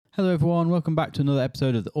Hello everyone, welcome back to another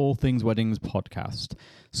episode of the All Things Weddings podcast.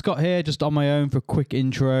 Scott here, just on my own for a quick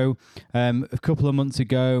intro. A couple of months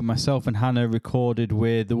ago, myself and Hannah recorded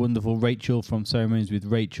with the wonderful Rachael from Ceremonies with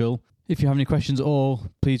Rachael. If you have any questions at all,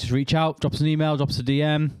 please just reach out, drop us an email, drop us a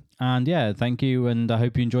DM. And yeah, thank you, and I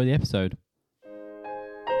hope you enjoy the episode.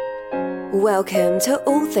 Welcome to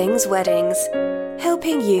All Things Weddings,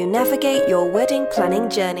 helping you navigate your wedding planning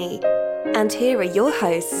journey. And here are your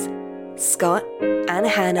hosts, Scott and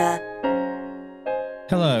Hannah.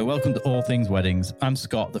 Hello, welcome to All Things Weddings. I'm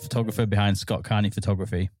Scott, the photographer behind Scott Carney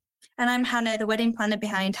Photography. And I'm Hannah, the wedding planner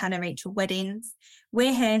behind Hannah Rachael Weddings.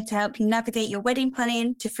 We're here to help you navigate your wedding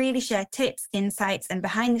planning, to freely share tips, insights, and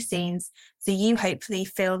behind the scenes, so you hopefully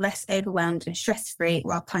feel less overwhelmed and stress-free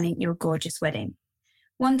while planning your gorgeous wedding.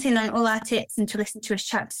 Wanting on all our tips and to listen to us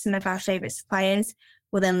chat to some of our favourite suppliers?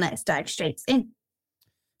 Well, then let's dive straight in.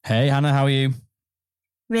 Hey Hannah, how are you?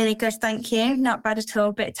 Really good, thank you. Not bad at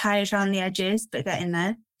all. Bit tired around the edges, but getting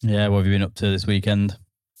there. Yeah, what have you been up to this weekend?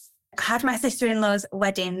 I had my sister-in-law's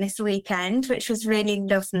wedding this weekend, which was really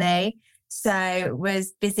lovely. So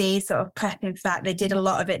was busy sort of prepping for that. They did a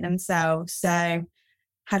lot of it themselves. So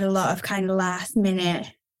had a lot of kind of last minute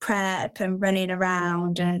prep and running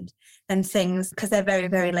around and things because they're very,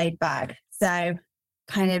 very laid back. So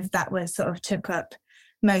kind of that was sort of took up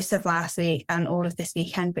most of last week and all of this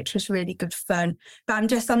weekend, which was really good fun. But I'm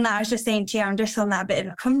just on that, I was just saying to you, I'm just on that bit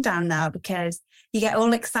of a come down now because you get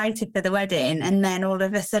all excited for the wedding and then all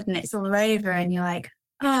of a sudden it's all over and you're like,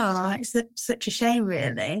 oh, it's such a shame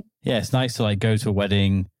really. Yeah, it's nice to like go to a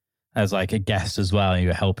wedding as like a guest as well. And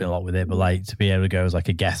you're helping a lot with it, but like to be able to go as like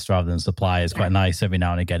a guest rather than supplier is quite nice every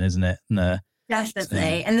now and again, isn't it?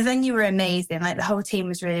 Definitely. And the venue were amazing. Like the whole team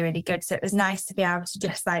was really, really good. So it was nice to be able to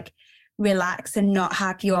just like relax and not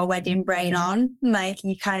have your wedding brain on. Like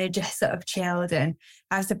you kind of just sort of chilled, and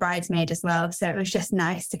I was the bridesmaid as well. So it was just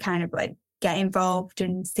nice to kind of like get involved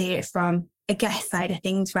and see it from a guest side of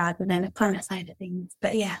things rather than a planner side of things.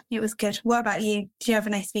 But yeah, it was good. What about you? Did you have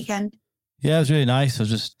a nice weekend? Yeah, it was really nice. I was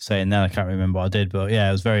just saying then, I can't remember what I did, but yeah,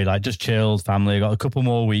 it was very like just chilled, family. I got a couple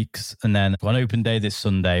more weeks and then got an open day this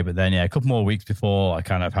Sunday, but then yeah, a couple more weeks before I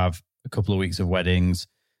kind of have a couple of weeks of weddings.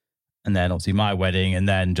 And then obviously my wedding, and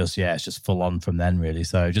then just, yeah, it's just full on from then really.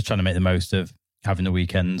 So just trying to make the most of having the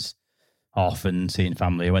weekends off and seeing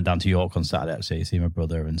family. I went down to York on Saturday actually to see my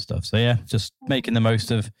brother and stuff. So yeah, just making the most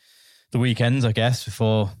of the weekends, I guess,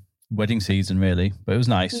 before wedding season really. But it was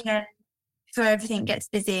nice. Yeah, so everything gets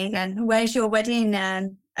busy again. Where's your wedding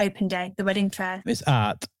open day, the wedding fair? It's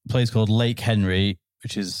at a place called Lake Henry,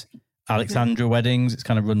 which is Alexandra Weddings. It's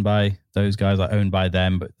kind of run by those guys, like owned by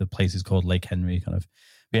them, but the place is called Lake Henry kind of.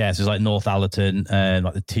 Yeah, so it's like North Allerton,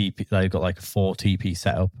 like the TP, they've got like a 4 TP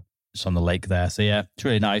setup just on the lake there. So yeah, it's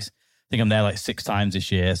really nice. I think I'm there like 6 times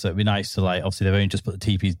this year. So it'd be nice to like, obviously they've only just put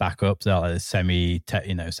the TPs back up. So they're like the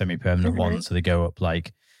semi-permanent ones. So they go up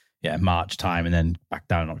like, yeah, March time and then back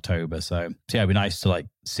down in October. So yeah, it'd be nice to like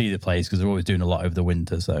see the place because they're always doing a lot over the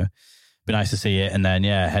winter. So it'd be nice to see it. And then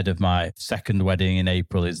yeah, ahead of my second wedding in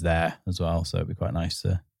April is there as well. So it'd be quite nice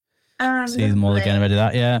to see them all again already.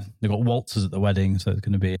 That yeah, they've got waltzers at the wedding, so it's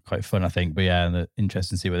going to be quite fun, I think. But yeah,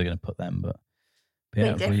 interesting to see where they're going to put them. But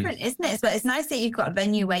yeah, different, isn't it? But it's nice that you've got a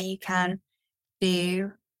venue where you can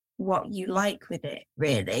do what you like with it.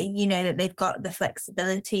 Really, you know that they've got the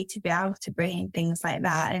flexibility to be able to bring in things like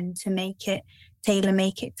that and to make it tailor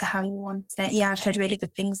make it to how you want it. Yeah, I've heard really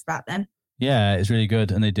good things about them. Yeah, it's really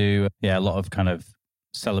good, and they do a lot of kind of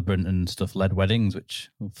celebrant and stuff led weddings, which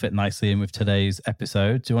will fit nicely in with today's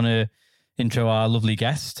episode. Do you want to intro our lovely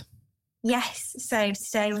guest? Yes, so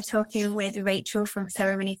today we're talking with Rachael from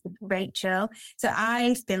Ceremonies with Rachael. So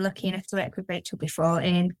I've been lucky enough to work with Rachael before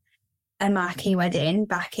in a marquee wedding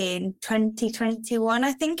back in 2021,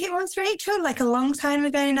 I think it was, Rachael, like a long time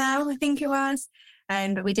ago now, I think it was.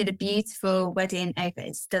 But we did a beautiful wedding over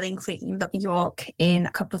in Stillingfleet, York, in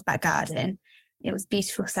a couple's back garden. It was a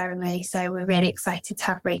beautiful ceremony. So we're really excited to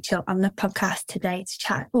have Rachael on the podcast today to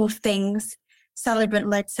chat all things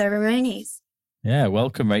celebrant-led ceremonies. Yeah,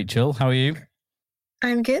 welcome, Rachael. How are you?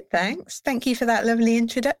 I'm good, thanks. Thank you for that lovely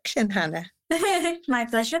introduction, Hannah. My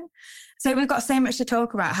pleasure. So we've got so much to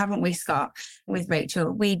talk about, haven't we, Scott, with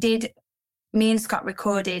Rachael? Me and Scott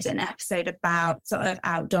recorded an episode about sort of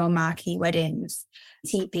outdoor marquee weddings,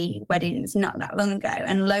 TP weddings, not that long ago.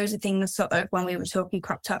 And loads of things sort of, when we were talking,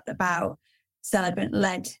 cropped up about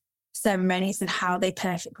celebrant-led ceremonies and how they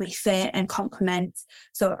perfectly fit and complement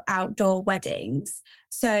sort of outdoor weddings.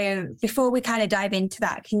 So before we kind of dive into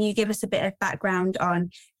that, can you give us a bit of background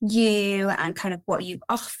on you and kind of what you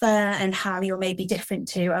offer and how you're maybe different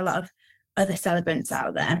to a lot of other celebrants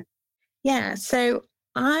out there? Yeah, so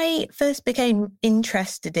I first became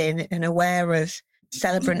interested in and aware of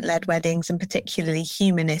celebrant-led weddings, and particularly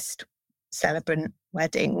humanist celebrant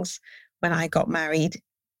weddings, when I got married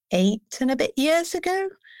 8 and a bit years ago.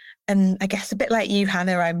 And I guess a bit like you,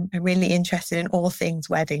 Hannah, I'm really interested in all things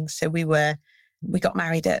weddings. So we got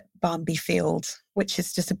married at Barnby Field, which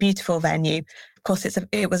is just a beautiful venue. Of course,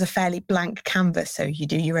 it was a fairly blank canvas. So you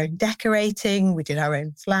do your own decorating. We did our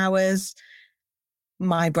own flowers.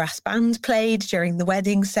 My brass band played during the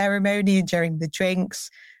wedding ceremony and during the drinks.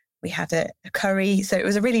 We had a curry. So it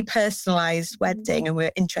was a really personalised wedding, and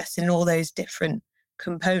we're interested in all those different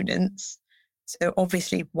components. So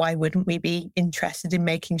obviously, why wouldn't we be interested in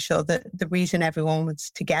making sure that the reason everyone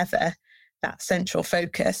was together, that central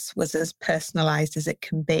focus, was as personalised as it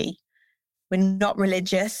can be? We're not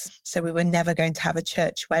religious, so we were never going to have a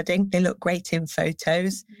church wedding. They look great in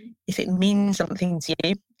photos. If it means something to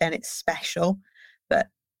you, then it's special. But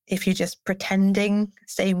if you're just pretending,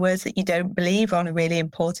 saying words that you don't believe on a really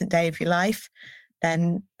important day of your life,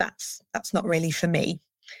 then that's not really for me.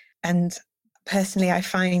 And personally, I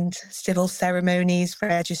find civil ceremonies,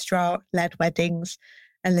 registrar-led weddings,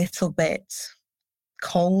 a little bit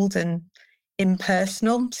cold and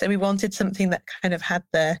impersonal. So we wanted something that kind of had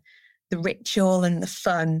the ritual and the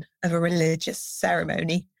fun of a religious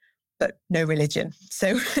ceremony, but no religion.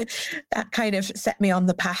 So that kind of set me on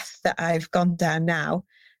the path that I've gone down now.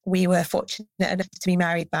 We were fortunate enough to be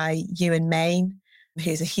married by Ewan Main,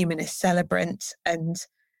 who's a humanist celebrant, and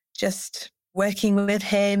just working with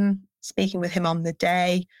him, speaking with him on the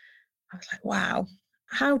day, I was like, wow,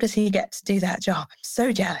 how does he get to do that job? I'm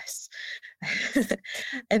so jealous.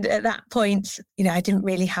 And at that point, I didn't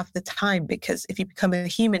really have the time, because if you become a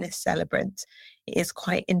humanist celebrant, it is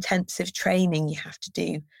quite intensive training. You have to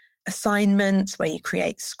do assignments where you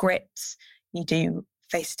create scripts, you do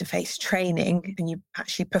face-to-face training, and you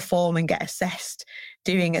actually perform and get assessed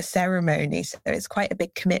doing a ceremony. So it's quite a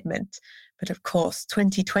big commitment. But of course,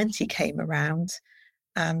 2020 came around,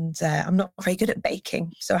 and I'm not very good at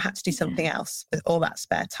baking, so I had to do something else with all that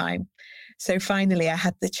spare time. So finally, I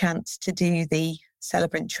had the chance to do the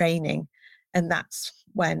celebrant training, and that's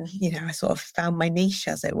when, I sort of found my niche,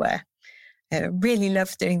 as it were. I really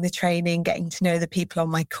loved doing the training, getting to know the people on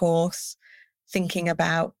my course, thinking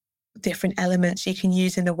about different elements you can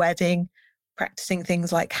use in a wedding, practicing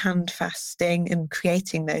things like hand fasting and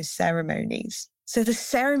creating those ceremonies. So the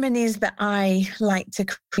ceremonies that I like to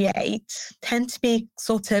create tend to be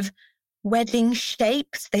sort of wedding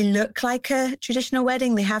shaped. They look like a traditional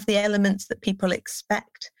wedding. They have the elements that people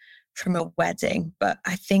expect from a wedding. But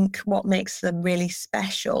I think what makes them really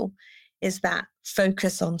special is that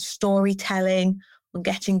focus on storytelling, on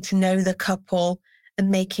getting to know the couple, and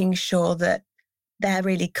making sure that they're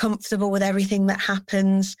really comfortable with everything that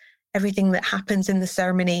happens. Everything that happens in the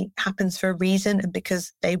ceremony happens for a reason, and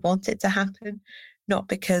because they want it to happen, not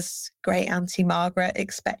because great Auntie Margaret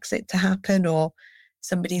expects it to happen, or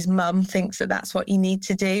somebody's mum thinks that that's what you need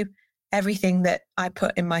to do. Everything that I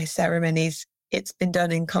put in my ceremonies, it's been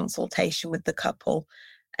done in consultation with the couple,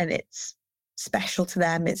 and it's special to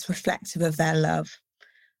them. It's reflective of their love.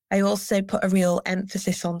 I also put a real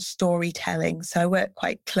emphasis on storytelling. So I work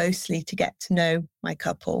quite closely to get to know my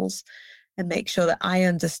couples and make sure that I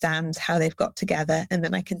understand how they've got together, and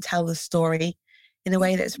then I can tell the story in a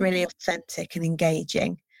way that's really authentic and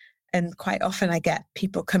engaging. And quite often I get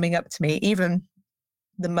people coming up to me, even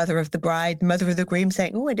the mother of the bride, mother of the groom,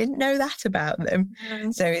 saying, "Oh, I didn't know that about them."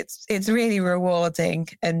 So it's really rewarding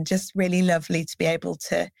and just really lovely to be able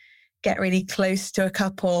to get really close to a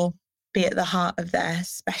couple, be at the heart of their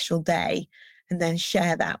special day, and then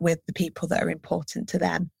share that with the people that are important to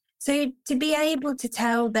them. So to be able to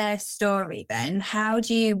tell their story then,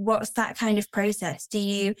 what's that kind of process? Do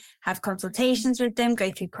you have consultations with them,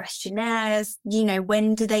 go through questionnaires?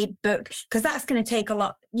 When do they book? Because that's going to take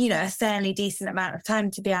a fairly decent amount of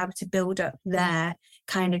time to be able to build up their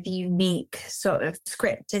kind of unique sort of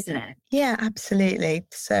script, isn't it? Yeah, absolutely.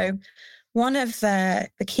 So one of the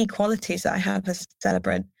key qualities that I have as a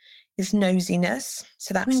celebrant is nosiness.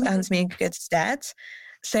 So that stands me in good stead.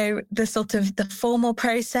 So the formal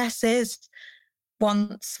process is,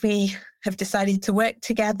 once we have decided to work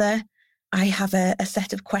together, I have a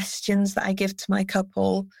set of questions that I give to my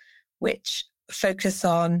couple, which focus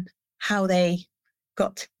on how they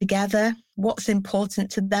got together, what's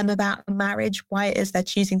important to them about a marriage, why it is they're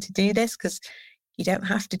choosing to do this, because you don't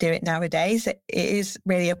have to do it nowadays. It is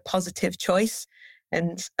really a positive choice,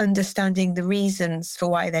 and understanding the reasons for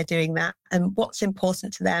why they're doing that and what's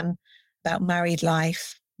important to them about married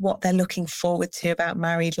life, what they're looking forward to about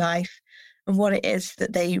married life, and what it is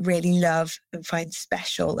that they really love and find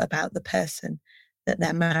special about the person that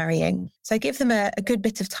they're marrying. So I give them a good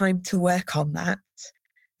bit of time to work on that.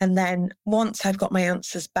 And then once I've got my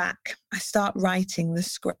answers back, I start writing the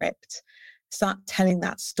script, start telling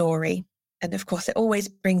that story. And of course, it always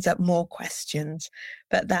brings up more questions,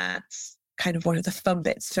 but that's kind of one of the fun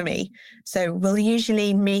bits for me. So we'll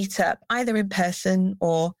usually meet up either in person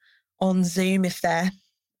or on Zoom if they're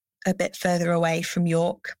a bit further away from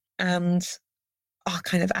York. And I'll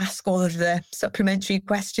kind of ask all of the supplementary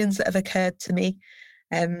questions that have occurred to me,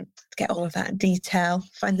 get all of that detail,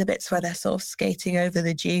 find the bits where they're sort of skating over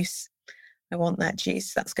the juice. I want that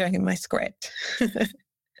juice. That's going in my script.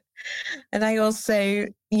 And I also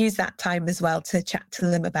use that time as well to chat to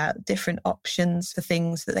them about different options for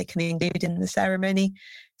things that they can include in the ceremony.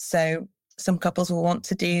 So some couples will want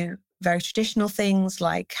to do very traditional things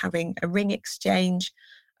like having a ring exchange.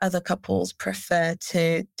 Other couples prefer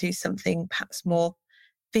to do something perhaps more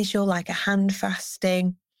visual, like a hand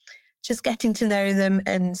fasting. Just getting to know them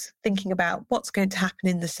and thinking about what's going to happen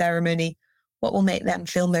in the ceremony, what will make them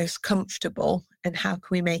feel most comfortable, and how can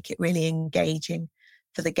we make it really engaging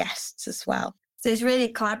for the guests as well. So it's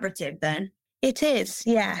really collaborative then? It is,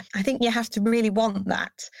 yeah. I think you have to really want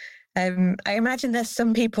that. I imagine there's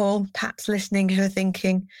some people perhaps listening who are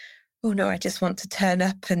thinking, oh no, I just want to turn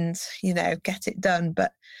up and, get it done.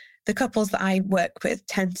 But the couples that I work with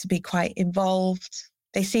tend to be quite involved.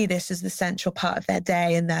 They see this as the central part of their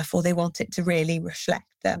day, and therefore they want it to really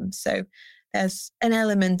reflect them. So there's an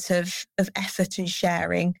element of effort and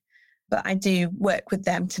sharing, but I do work with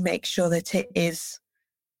them to make sure that it is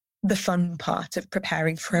the fun part of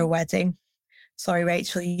preparing for a wedding. Sorry,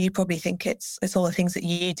 Rachel, you probably think it's all the things that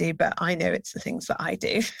you do, but I know it's the things that I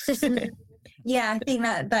do. Yeah, I think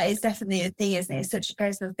that is definitely a thing, isn't it? It's such a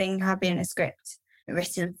personal thing, having a script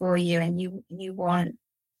written for you, and you want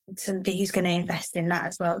somebody who's going to invest in that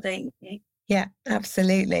as well, don't you? Yeah,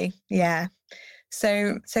 absolutely. Yeah.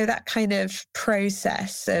 So that kind of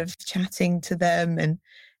process of chatting to them and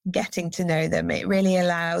getting to know them, it really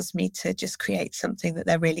allows me to just create something that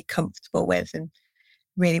they're really comfortable with and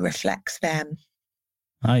really reflects them.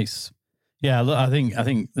 Nice. Yeah, look, I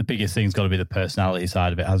think the biggest thing's got to be the personality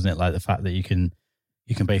side of it, hasn't it? Like the fact that you can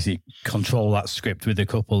basically control that script with the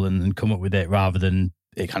couple and come up with it, rather than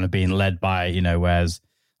it kind of being led by, whereas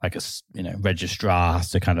like registrar has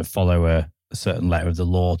to kind of follow a certain letter of the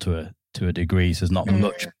law to a degree. So there's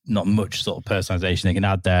not much sort of personalization they can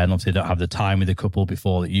add there, and obviously they don't have the time with the couple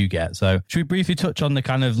before that you get. So should we briefly touch on the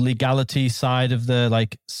kind of legality side of the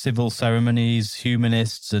like civil ceremonies,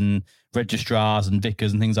 humanists and registrars and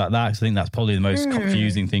vicars and things like that? 'Cause I think that's probably the most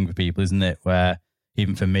confusing thing for people, isn't it? Where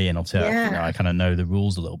even for me, and obviously I kind of know the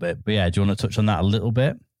rules a little bit. But yeah, do you want to touch on that a little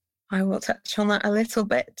bit? I will touch on that a little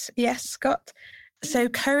bit. Yes, Scott. So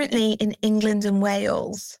currently in England and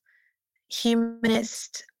Wales,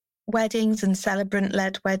 humanist weddings and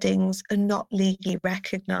celebrant-led weddings are not legally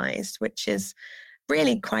recognised, which is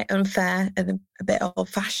really quite unfair and a bit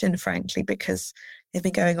old-fashioned, frankly, because they've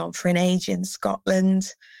been going on for an age in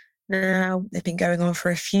Scotland. Now they've been going on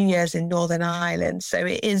for a few years in Northern Ireland. So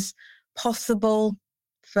it is possible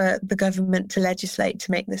for the government to legislate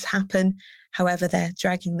to make this happen. However, they're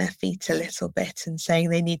dragging their feet a little bit and saying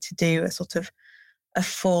they need to do a sort of a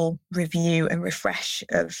full review and refresh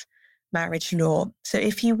of marriage law. So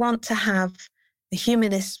if you want to have a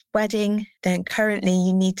humanist wedding, then currently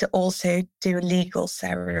you need to also do a legal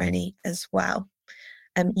ceremony as well.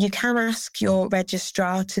 You can ask your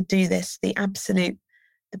registrar to do this, the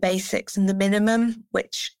basics and the minimum,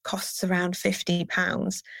 which costs around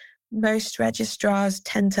 £50. Most registrars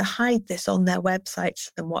tend to hide this on their websites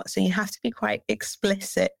somewhat, so you have to be quite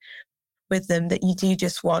explicit with them that you do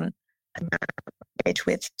just want a marriage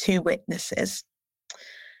with 2 witnesses.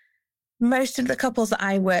 Most of the couples that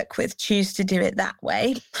I work with choose to do it that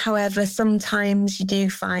way. However, sometimes you do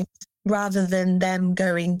find, rather than them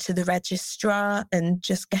going to the registrar and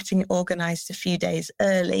just getting it organised a few days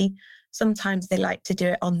early, sometimes they like to do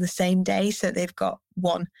it on the same day, so they've got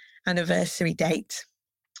one anniversary date.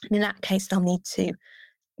 And in that case, they'll need to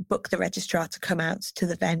book the registrar to come out to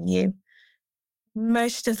the venue.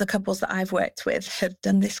 Most of the couples that I've worked with have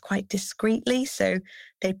done this quite discreetly, so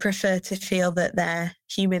they prefer to feel that their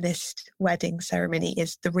humanist wedding ceremony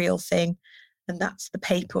is the real thing, and that's the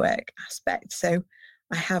paperwork aspect. So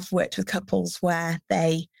I have worked with couples where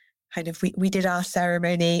they we did our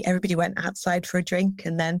ceremony, everybody went outside for a drink,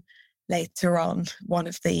 and then later on, one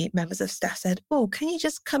of the members of staff said, "Oh, can you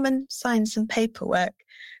just come and sign some paperwork?"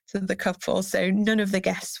 to the couple. So none of the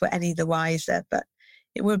guests were any the wiser, but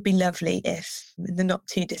it would be lovely if in the not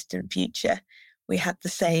too distant future, we had the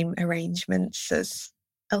same arrangements as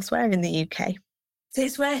elsewhere in the UK. So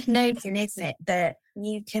it's worth noting, isn't it, that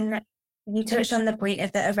you can You touched on the point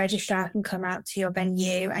of that a registrar can come out to your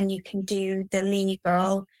venue and you can do the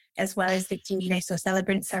legal as well as the communist or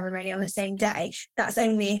celebrant ceremony on the same day. That's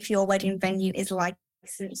only if your wedding venue is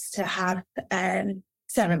licensed to have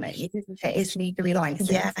ceremonies, isn't it? Is legally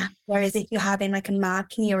licensed. Yeah. Whereas if you're having like a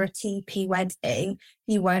marquee or a TP wedding,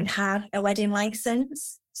 you won't have a wedding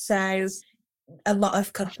license. So a lot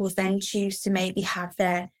of couples then choose to maybe have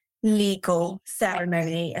their legal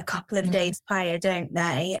ceremony a couple of days prior, don't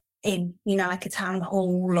they? In, like a town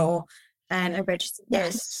hall or a registered.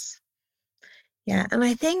 Yes. Yeah. And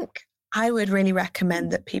I think I would really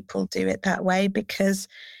recommend that people do it that way, because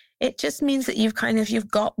it just means that you've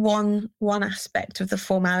got one aspect of the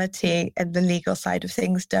formality and the legal side of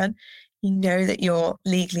things done. You know that you're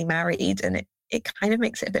legally married, and it kind of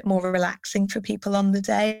makes it a bit more relaxing for people on the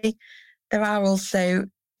day. There are also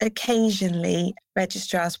occasionally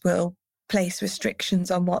registrars will place restrictions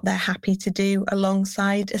on what they're happy to do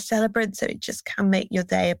alongside a celebrant. So it just can make your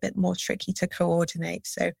day a bit more tricky to coordinate.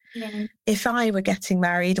 So if I were getting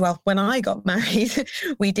married, well, when I got married,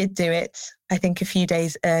 we did do it, I think, a few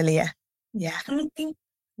days earlier. Yeah. I think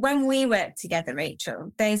when we worked together,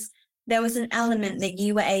 Rachel, there was an element that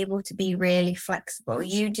you were able to be really flexible.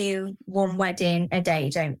 You do one wedding a day,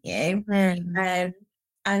 don't you?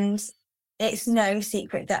 And it's no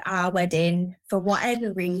secret that our wedding, for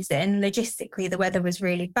whatever reason, logistically, the weather was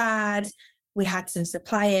really bad. We had some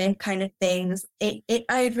supplier kind of things. It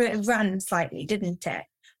overran slightly, didn't it?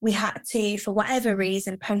 We had to, for whatever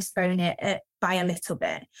reason, postpone it by a little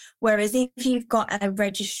bit. Whereas if you've got a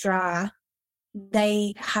registrar,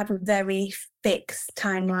 they have a very fixed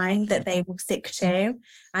timeline that they will stick to.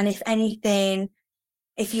 And if anything,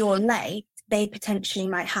 if you're late, they potentially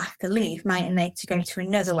might have to leave, mightn't they, to go to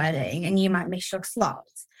another wedding, and you might miss your slot.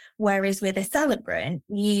 Whereas with a celebrant,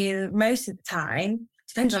 you, most of the time,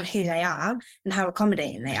 depends on who they are and how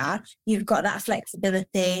accommodating they are, you've got that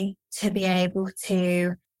flexibility to be able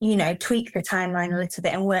to, tweak the timeline a little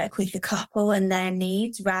bit and work with the couple and their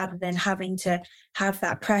needs, rather than having to have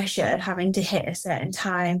that pressure of having to hit a certain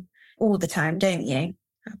time all the time, don't you?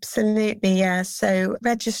 Absolutely, yeah. So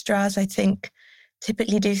registrars, I think,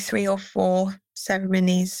 typically do 3 or 4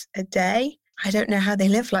 ceremonies a day. I don't know how they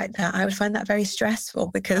live like that. I would find that very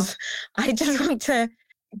stressful, because I just want to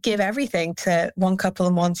give everything to one couple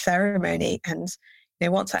and one ceremony. And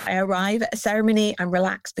once I arrive at a ceremony, I'm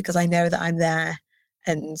relaxed because I know that I'm there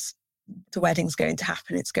and the wedding's going to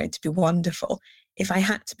happen. It's going to be wonderful. If I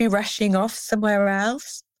had to be rushing off somewhere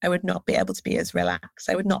else, I would not be able to be as relaxed.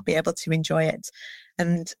 I would not be able to enjoy it.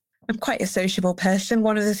 And I'm quite a sociable person.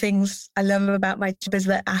 One of the things I love about my job is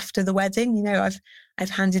that after the wedding, I've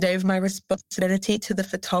handed over my responsibility to the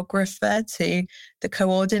photographer, to the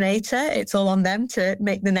coordinator. It's all on them to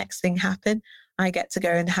make the next thing happen. I get to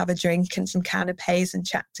go and have a drink and some canapes and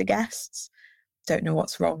chat to guests. Don't know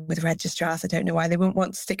what's wrong with registrars. I don't know why they wouldn't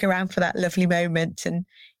want to stick around for that lovely moment and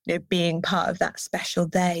being part of that special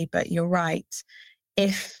day. But you're right.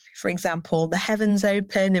 If, for example, the heavens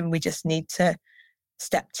open and we just need to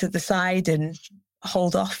step to the side and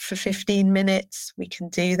hold off for 15 minutes, we can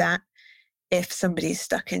do that. If somebody's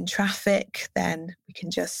stuck in traffic, then we can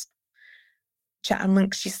just chat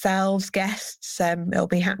amongst yourselves, guests. It'll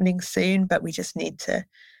be happening soon, but we just need to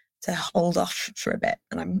hold off for a bit.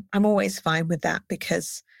 And I'm always fine with that,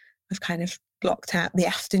 because I've kind of blocked out the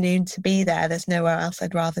afternoon to be there. There's nowhere else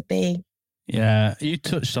I'd rather be. Yeah, you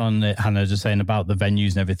touched on it, Hannah, just saying about the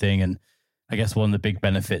venues and everything. And I guess one of the big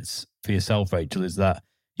benefits for yourself, Rachel, is that,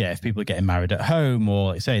 if people are getting married at home,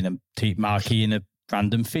 or like say in a marquee in a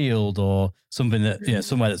random field, or something that,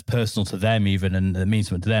 somewhere that's personal to them even, and that means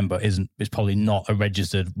something to them, but is probably not a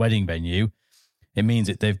registered wedding venue, it means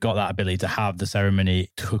that they've got that ability to have the ceremony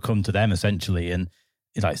to come to them essentially, and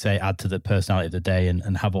like say, add to the personality of the day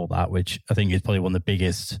and have all that, which I think is probably one of the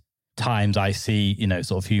biggest times I see,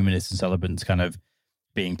 sort of humanists and celebrants kind of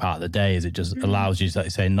being part of the day, is it just allows you to,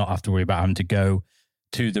 like say, not have to worry about having to go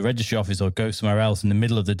to the registry office or go somewhere else in the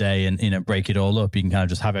middle of the day and break it all up. You can kind of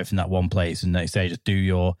just have everything in that one place, and they say just do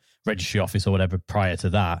your registry office or whatever prior to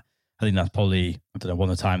that. I think that's probably, one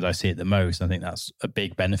of the times I see it the most. I think that's a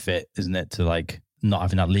big benefit, isn't it, to like not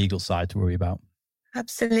having that legal side to worry about.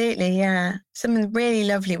 Absolutely, yeah. Some really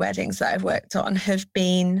lovely weddings that I've worked on have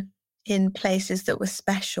been in places that were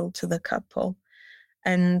special to the couple,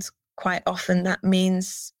 and quite often that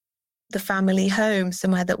means the family home,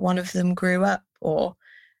 somewhere that one of them grew up, or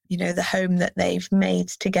the home that they've made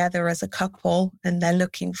together as a couple, and they're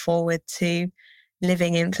looking forward to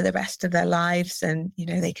living in for the rest of their lives. And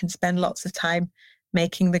they can spend lots of time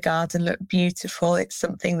making the garden look beautiful. It's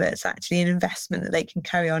something that's actually an investment that they can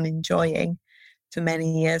carry on enjoying. for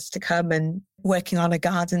many years to come. And working on a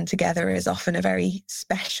garden together is often a very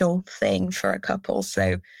special thing for a couple. So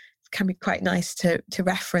it can be quite nice to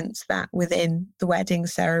reference that within the wedding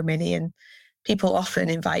ceremony. And people often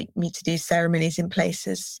invite me to do ceremonies in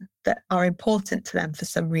places that are important to them for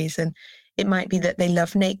some reason. It might be that they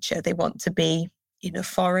love nature. They want to be in a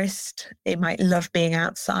forest. They might love being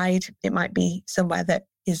outside. It might be somewhere that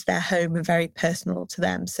is their home and very personal to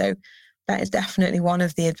them. So that is definitely one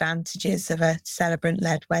of the advantages of a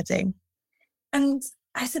celebrant-led wedding. And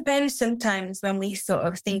I suppose sometimes when we sort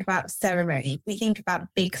of think about ceremony, we think about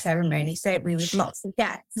big ceremonies, don't we, with lots of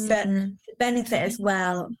guests. But the benefit as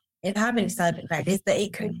well of having a celebrant led is that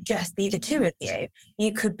it could just be the two of you.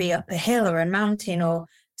 You could be up a hill or a mountain or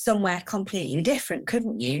somewhere completely different,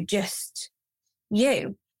 couldn't you? Just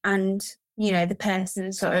you and, you know, the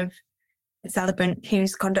person sort of the celebrant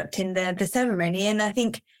who's conducting the ceremony. And I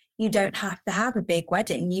think you don't have to have a big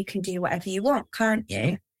wedding. You can do whatever you want, can't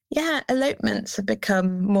you? Yeah, elopements have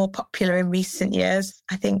become more popular in recent years.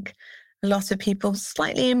 I think a lot of people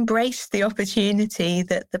slightly embraced the opportunity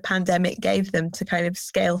that the pandemic gave them to kind of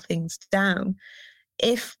scale things down.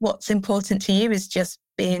 If what's important to you is just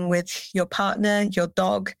being with your partner, your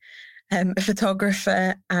dog, a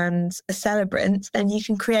photographer and a celebrant, then you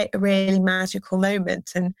can create a really magical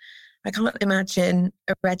moment. And I can't imagine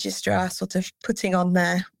a registrar sort of putting on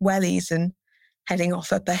their wellies and heading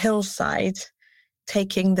off up a hillside,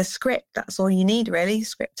 taking the script. That's all you need, really,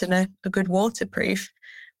 script and a good waterproof.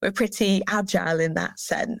 We're pretty agile in that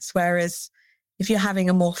sense. Whereas if you're having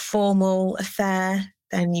a more formal affair,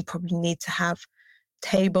 then you probably need to have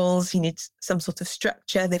tables, you need some sort of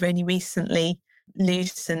structure. They've only recently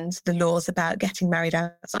loosened the laws about getting married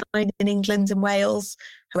outside in England and Wales.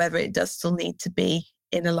 However, it does still need to be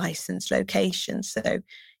in a licensed location. So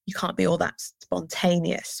you can't be all that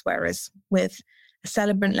spontaneous. Whereas with a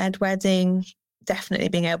celebrant-led wedding, definitely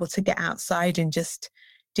being able to get outside and just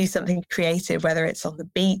do something creative, whether it's on the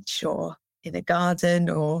beach or in a garden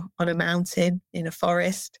or on a mountain, in a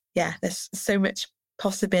forest. Yeah, there's so much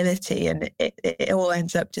possibility and it all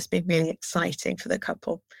ends up just being really exciting for the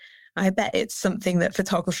couple. I bet it's something that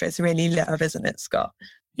photographers really love, isn't it, Scott?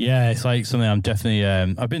 Yeah, it's like something I'm definitely,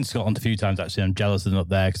 I've been to Scotland a few times actually. I'm jealous of them up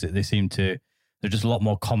there because they seem to, they're just a lot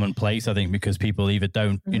more commonplace, I think, because people either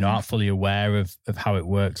don't, you know, aren't fully aware of how it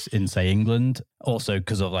works in, say, England. Also,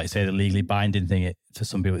 because of, like, say, the legally binding thing, for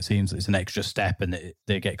some people, it seems it's an extra step and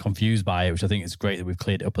they get confused by it, which I think it's great that we've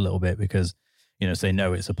cleared it up a little bit because, you know, say,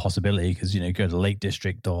 no, it's a possibility because, you know, you go to the Lake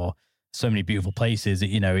District or so many beautiful places that,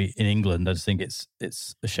 you know, in England. I just think it's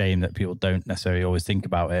a shame that people don't necessarily always think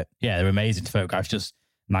about it. Yeah, they're amazing to photograph. Just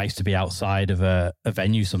nice to be outside of a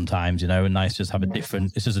venue sometimes, you know, and nice to just have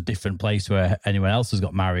it's just a different place where anyone else has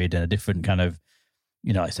got married and a different kind of,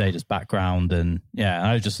 you know, I say just background. And yeah,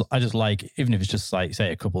 I just like, even if it's just like,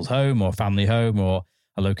 say, a couple's home or a family home or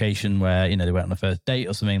a location where, you know, they went on a first date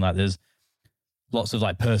or something, like there's lots of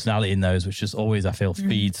like personality in those, which just always, I feel,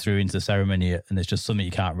 feeds through into the ceremony. And it's just something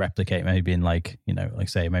you can't replicate maybe in like, you know, like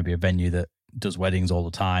say maybe a venue that does weddings all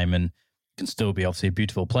the time and can still be obviously a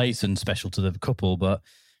beautiful place and special to the couple. But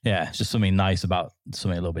yeah, it's just something nice about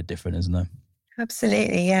something a little bit different, isn't there?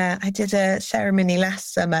 Absolutely, yeah. I did a ceremony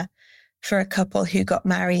last summer for a couple who got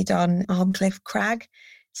married on Armcliffe Crag,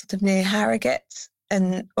 sort of near Harrogate.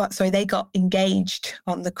 And they got engaged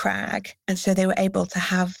on the crag. And so they were able to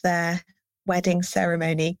have their wedding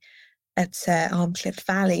ceremony at Armcliffe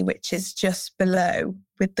Valley, which is just below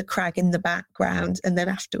with the crag in the background. And then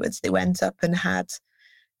afterwards they went up and had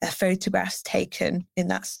their photographs taken in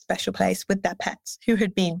that special place with their pets who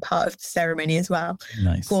had been part of the ceremony as well.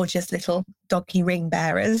 Nice. Gorgeous little doggy ring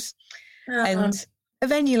bearers. And a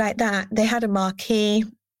venue like that, they had a marquee,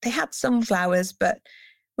 they had some flowers, but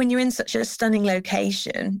when you're in such a stunning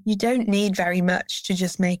location, you don't need very much to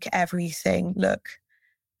just make everything look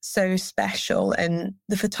so special. And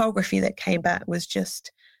the photography that came back was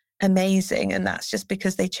just amazing. And that's just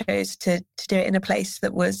because they chose to do it in a place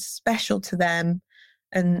that was special to them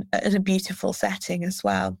and in a beautiful setting as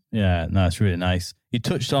well. Yeah, no, it's really nice. You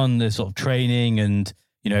touched on the sort of training and,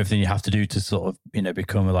 you know, everything you have to do to sort of, you know,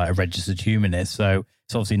 become like a registered humanist. So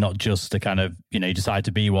it's obviously not just a kind of, you know, you decide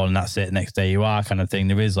to be one and that's it, the next day you are kind of thing.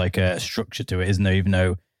 There is like a structure to it, isn't there? Even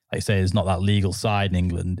though, like I say, there's not that legal side in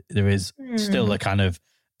England, there is still a kind of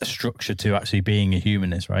a structure to actually being a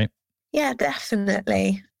humanist, right? Yeah,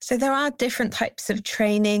 definitely. So there are different types of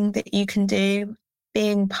training that you can do.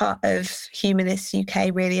 Being part of Humanists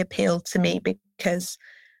UK really appealed to me because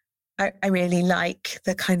I really like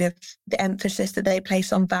the kind of the emphasis that they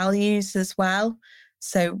place on values as well.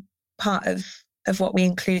 So part of what we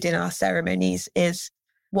include in our ceremonies is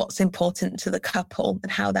what's important to the couple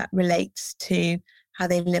and how that relates to how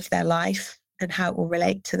they live their life and how it will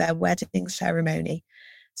relate to their wedding ceremony.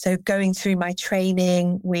 So going through my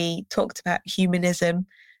training, we talked about humanism,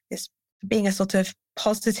 this being a sort of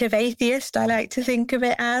positive atheist, I like to think of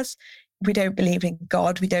it as. We don't believe in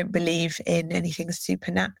God. We don't believe in anything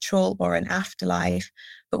supernatural or an afterlife,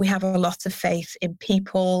 but we have a lot of faith in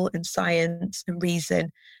people and science and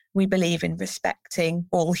reason. We believe in respecting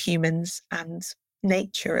all humans and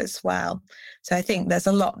nature as well. So I think there's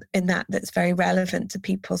a lot in that that's very relevant to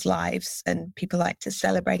people's lives, and people like to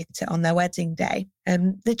celebrate it on their wedding day.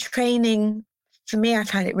 The training, for me, I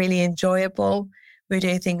find it really enjoyable. We're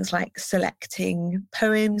doing things like selecting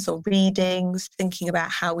poems or readings, thinking about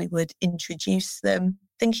how we would introduce them,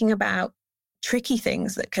 thinking about tricky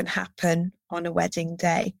things that can happen on a wedding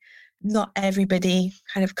day. Not everybody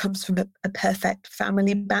kind of comes from a perfect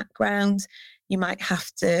family background. You might have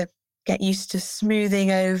to get used to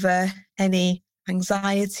smoothing over any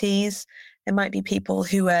anxieties. There might be people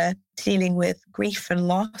who are dealing with grief and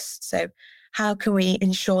loss. So how can we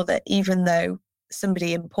ensure that even though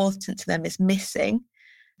somebody important to them is missing,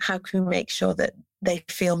 how can we make sure that they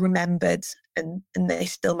feel remembered and they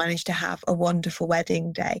still manage to have a wonderful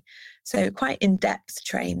wedding day? So quite in-depth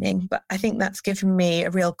training, but I think that's given me a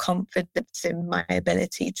real confidence in my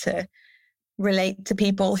ability to relate to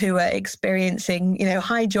people who are experiencing,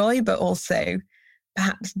 high joy, but also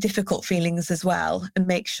perhaps difficult feelings as well, and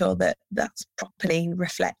make sure that that's properly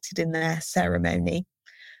reflected in their ceremony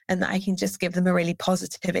and that I can just give them a really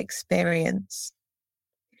positive experience.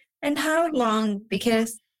 And how long,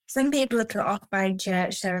 because some people are put off by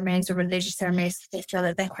church ceremonies or religious ceremonies, they feel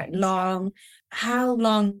that they're quite long. How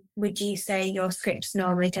long would you say your scripts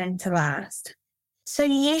normally tend to last? So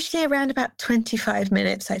usually around about 25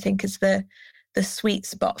 minutes, I think, is the sweet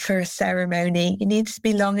spot for a ceremony. It needs to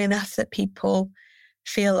be long enough that people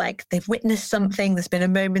feel like they've witnessed something, there's been a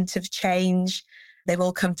moment of change, they've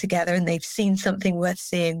all come together and they've seen something worth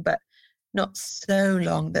seeing, but not so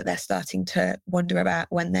long that they're starting to wonder about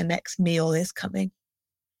when their next meal is coming.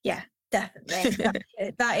 Yeah, definitely.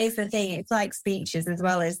 That is the thing. It's like speeches as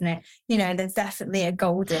well, isn't it? There's definitely a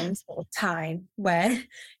golden sort of time where,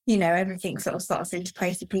 everything sort of slots into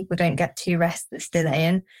place and people don't get too restless, do they?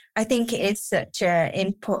 And I think it is such an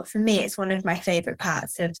input. For me, it's one of my favourite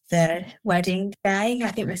parts of the wedding day.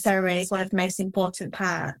 I think the ceremony is one of the most important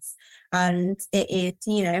parts. And it is,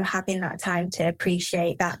 having that time to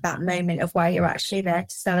appreciate that moment of why you're actually there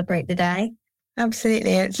to celebrate the day.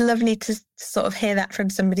 Absolutely. It's lovely to sort of hear that from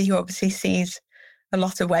somebody who obviously sees a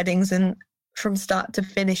lot of weddings and from start to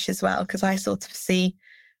finish as well, because I sort of see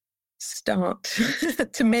start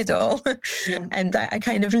to middle and I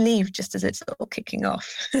kind of leave just as it's all kicking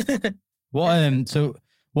off. What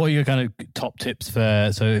are your kind of top tips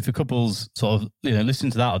so if a couple's sort of, listen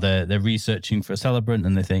to that, or they're researching for a celebrant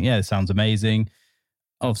and they think, yeah, it sounds amazing,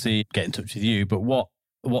 obviously get in touch with you, but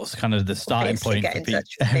what's kind of the starting point for people?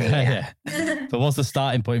 Yeah. But what's the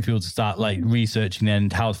starting point for people to start like researching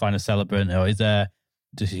and how to find a celebrant? Or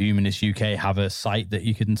does Humanist UK have a site that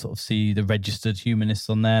you can sort of see the registered humanists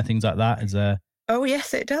on there, things like that? Is there? Oh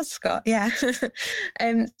yes, it does, Scott. Yeah.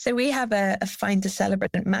 So we have a find a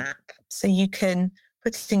celebrant map. So you can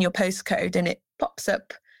put it in your postcode and it pops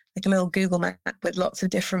up like a little Google map with lots of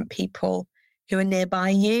different people who are nearby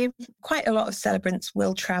you. Quite a lot of celebrants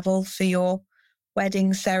will travel for your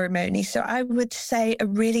wedding ceremony. So I would say a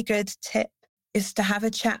really good tip is to have a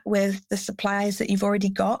chat with the suppliers that you've already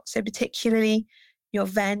got. So particularly your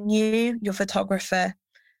venue, your photographer,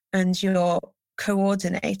 and your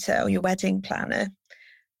coordinator or your wedding planner.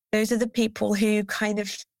 Those are the people who kind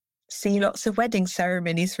of see lots of wedding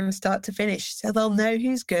ceremonies from start to finish. So they'll know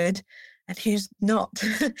who's good and who's not.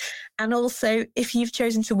 And also, if you've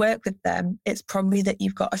chosen to work with them, it's probably that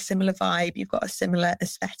you've got a similar vibe, you've got a similar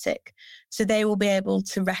aesthetic. So they will be able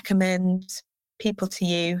to recommend people to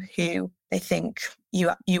you who they think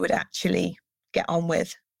you would actually get on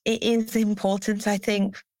with. It is important, I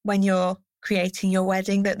think, when you're creating your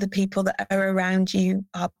wedding, that the people that are around you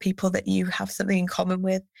are people that you have something in common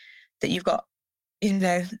with, that you've got,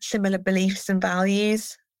 similar beliefs and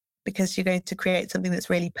values, because you're going to create something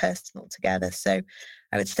that's really personal together. So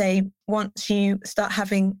I would say once you've got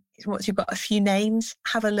a few names,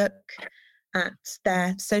 have a look at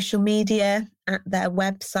their social media, at their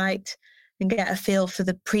website, and get a feel for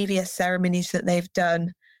the previous ceremonies that they've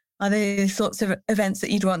done. Are they the sorts of events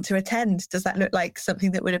that you'd want to attend? Does that look like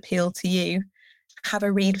something that would appeal to you? Have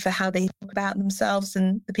a read for how they talk about themselves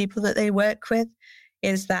and the people that they work with.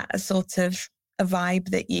 Is that a sort of a vibe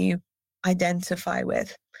that you identify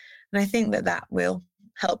with? And I think that will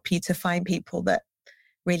help you to find people that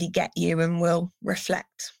really get you and will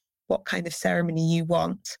reflect what kind of ceremony you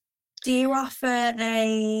want. Do you offer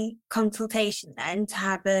a consultation then to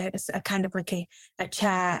have a kind of like a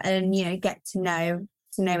chat and, get to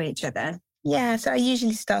know each other? Yeah, so I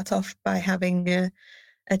usually start off by having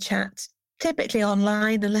a chat, typically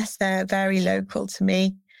online, unless they're very local to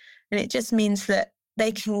me. And it just means that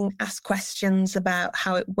they can ask questions about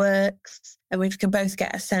how it works, and we can both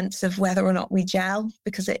get a sense of whether or not we gel,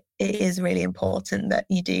 because it is really important that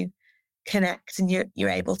you do connect and you're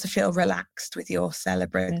able to feel relaxed with your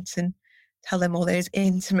celebrant and tell them all those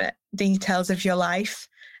intimate details of your life,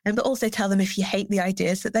 but also tell them if you hate the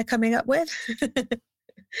ideas that they're coming up with.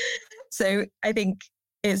 So I think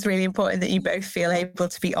it's really important that you both feel able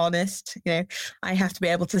to be honest. I have to be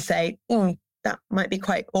able to say, that might be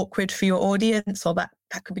quite awkward for your audience, or that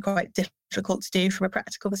could be quite difficult to do from a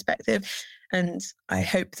practical perspective. And I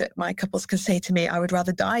hope that my couples can say to me, I would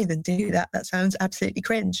rather die than do that. That sounds absolutely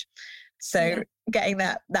cringe. So getting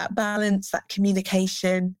that balance, that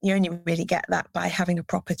communication, you only really get that by having a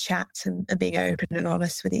proper chat and being open and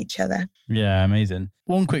honest with each other. Yeah, amazing.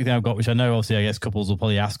 One quick thing I've got, which I know obviously I guess couples will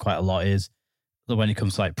probably ask quite a lot, is when it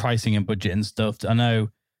comes to like pricing and budget and stuff. I know,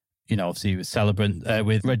 obviously with celebrant,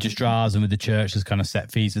 with registrars and with the church, there's kind of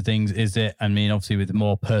set fees for things. Is it, obviously with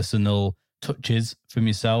more personal touches from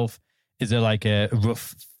yourself, is there like a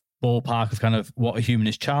rough ballpark of kind of what a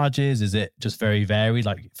humanist charges? Is it just very varied,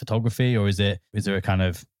 like photography, or is there a kind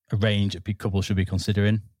of a range that couples should be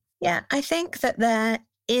considering? Yeah, I think that there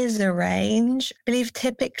is a range. I believe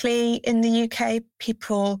typically in the UK,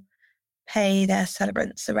 people pay their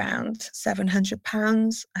celebrants around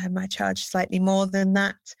 £700. I charge slightly more than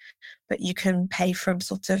that, but you can pay from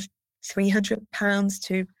sort of £300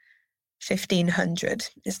 to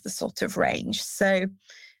 £1,500 is the sort of range. So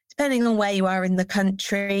depending on where you are in the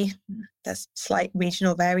country, there's slight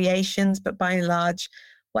regional variations, but by and large,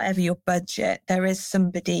 whatever your budget, there is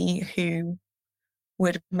somebody who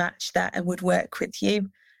would match that and would work with you.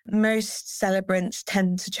 Most celebrants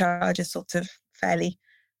tend to charge a sort of fairly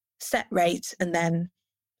set rate and then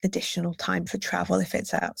additional time for travel if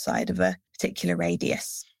it's outside of a particular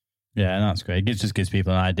radius. Yeah, that's great. It just gives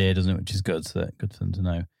people an idea, doesn't it? Which is good. So good for them to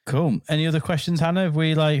know. Cool. Any other questions, Hannah? Have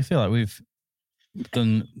we feel like we've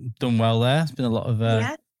done well there? It's been a lot of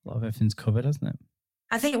everything's covered, hasn't it?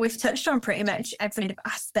 I think we've touched on pretty much every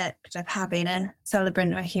aspect of having a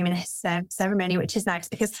celebrant or humanist ceremony, which is nice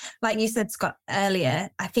because, like you said, Scott, earlier,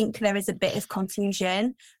 I think there is a bit of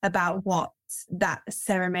confusion about what that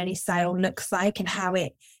ceremony style looks like and how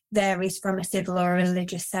it varies from a civil or a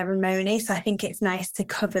religious ceremony. So I think it's nice to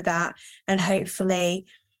cover that and hopefully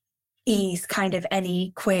ease kind of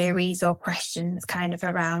any queries or questions kind of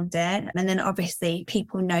around it. And then obviously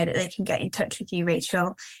people know that they can get in touch with you,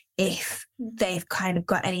 Rachael, if they've kind of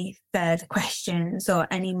got any further questions or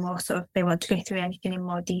any more they want to go through anything in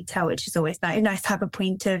more detail, which is always nice to have a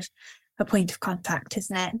point of contact,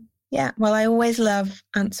 isn't it? Yeah, well, I always love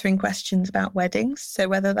answering questions about weddings. So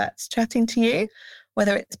whether that's chatting to you,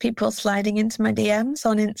 whether it's people sliding into my DMs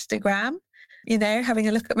on Instagram, having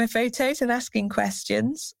a look at my photos and asking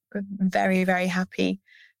questions, I'm very, very happy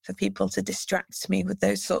for people to distract me with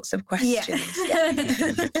those sorts of questions.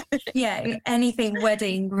 Yeah, anything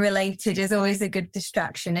wedding related is always a good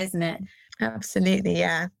distraction, isn't it? Absolutely,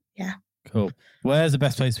 yeah. Cool. Where's the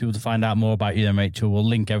best place for people to find out more about you then, Rachael? We'll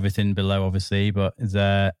link everything below, obviously, but is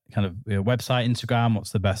there kind of your website, Instagram?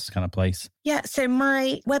 What's the best kind of place? Yeah, so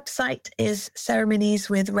my website is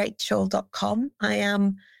ceremonieswithrachael.com. I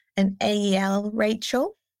am an AEL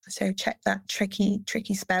Rachael, so check that tricky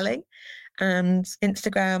spelling. And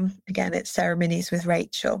Instagram, again, it's Ceremonies with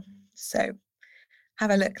Rachael. So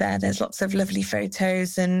have a look there. There's lots of lovely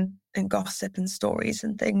photos and gossip and stories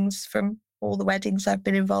and things from all the weddings I've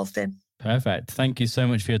been involved in. Perfect. Thank you so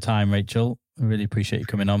much for your time, Rachael. I really appreciate you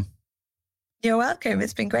coming on. You're welcome.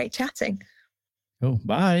 It's been great chatting. Cool.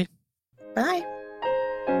 Bye. Bye.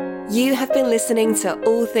 You have been listening to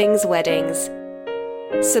All Things Weddings.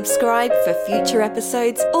 Subscribe for future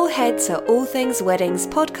episodes or head to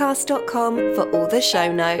allthingsweddingspodcast.com for all the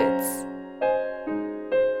show notes.